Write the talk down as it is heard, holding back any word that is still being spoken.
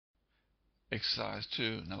Exercise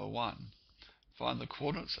 2, number 1. Find the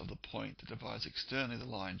coordinates of the point that divides externally the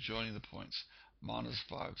line joining the points minus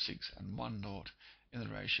 5, 6 and 1, 0 in the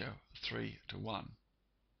ratio 3 to 1.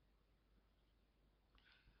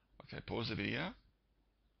 Okay, pause the video.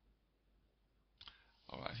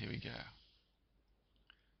 Alright, here we go.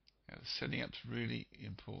 Now the setting up's really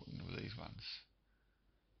important with these ones.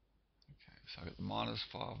 Okay, so I've got the minus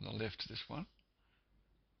 5 on the left to this one.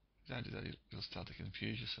 If you don't do that, you'll start to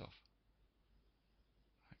confuse yourself.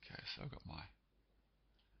 Okay, so I've got my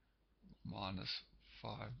minus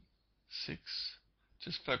 5, 6.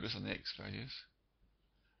 Just focus on the x values.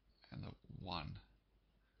 And the 1,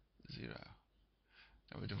 0.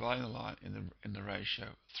 Now we're dividing the line in the ratio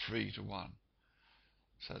 3 to 1.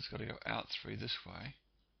 So it's got to go out 3 this way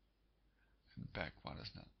and back 1,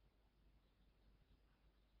 isn't it?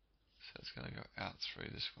 So it's going to go out 3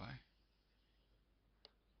 this way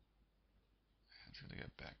and it's going to go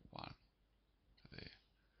back 1 to there.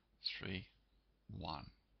 3,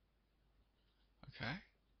 1. Okay?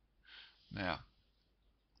 Now,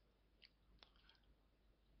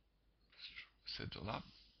 set it all up.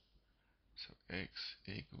 So x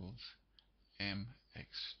equals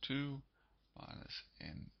mx2 minus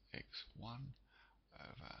nx1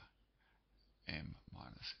 over m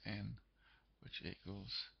minus n, which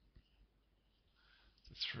equals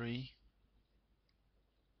the 3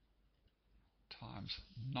 times,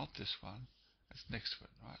 not this one, it's next to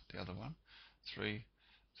it, right? The other one. 3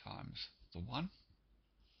 times the 1,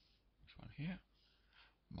 this one here,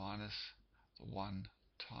 minus the 1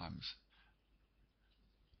 times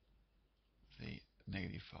the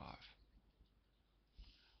negative 5.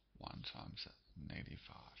 1 times the negative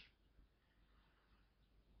 5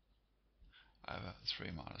 over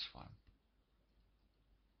 3 minus 1.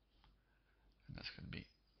 And that's going to be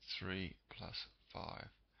 3 plus 5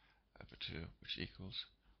 over 2, which equals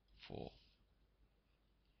 4.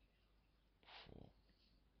 4.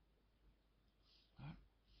 Right.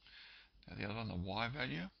 Now the other one, the y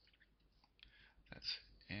value, that's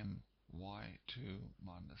my2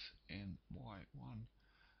 minus ny1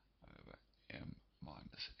 over m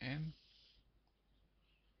minus n.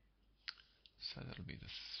 So that'll be the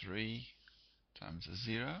 3 times the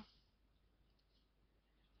 0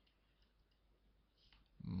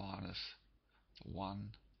 minus the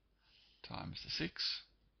 1 times the 6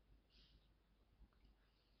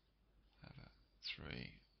 over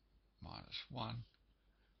 3 minus 1,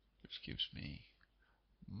 which gives me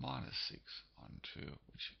minus 6 on 2,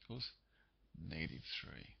 which equals negative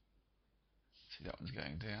 3. See, that one's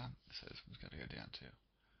going down, so this one's going to go down too.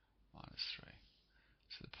 Minus 3.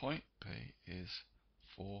 So the point P is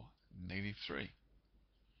 4, negative 3.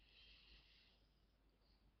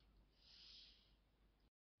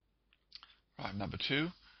 Right, number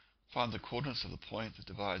 2. Find the coordinates of the point that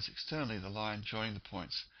divides externally the line joining the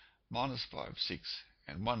points minus 5, 6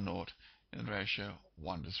 and 1, 0 in the ratio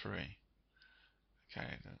 1 to 3.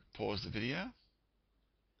 Okay, now pause the video.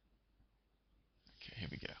 Okay, here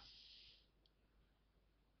we go.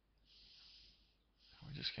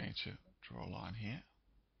 We're just going to draw a line here.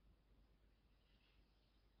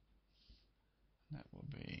 That will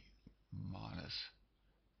be minus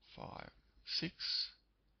 5, 6.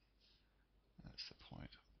 That's the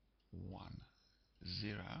point 1,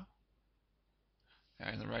 0. Now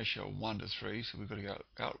in the ratio 1 to 3, so we've got to go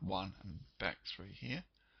out 1 and back 3 here.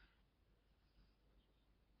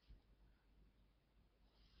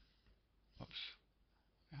 Oops.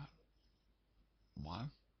 Out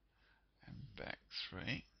 1 and back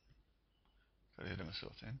 3. Got ahead of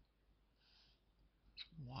myself then. It's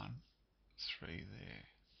 1, 3 there.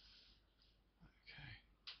 Okay.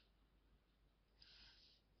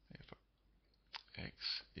 Therefore,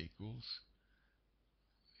 x equals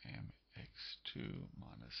mx2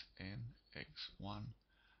 minus nx1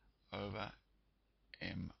 over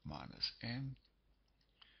m minus n,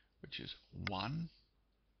 which is 1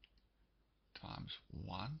 times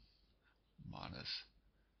 1 minus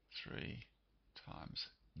 3 times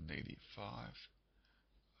negative 5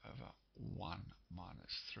 over 1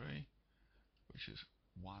 minus 3, which is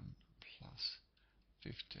 1 plus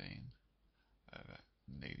 15 over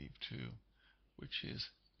negative 2, which is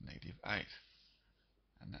negative 8.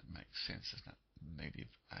 And that makes sense, doesn't it?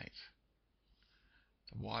 Negative 8.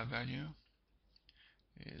 The y value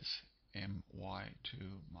is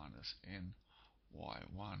my2 minus ny1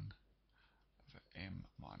 over m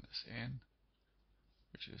minus n,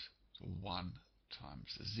 which is 1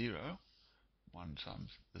 times the 0, 1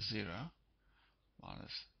 times the 0,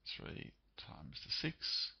 minus 3 times the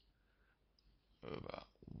 6 over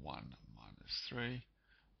 1 minus 3,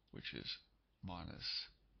 which is minus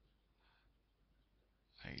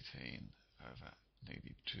 18 over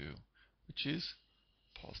negative 2, which is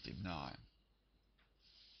positive 9.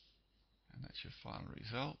 And that's your final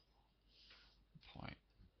result. The point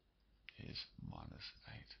is minus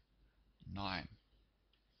 8. 9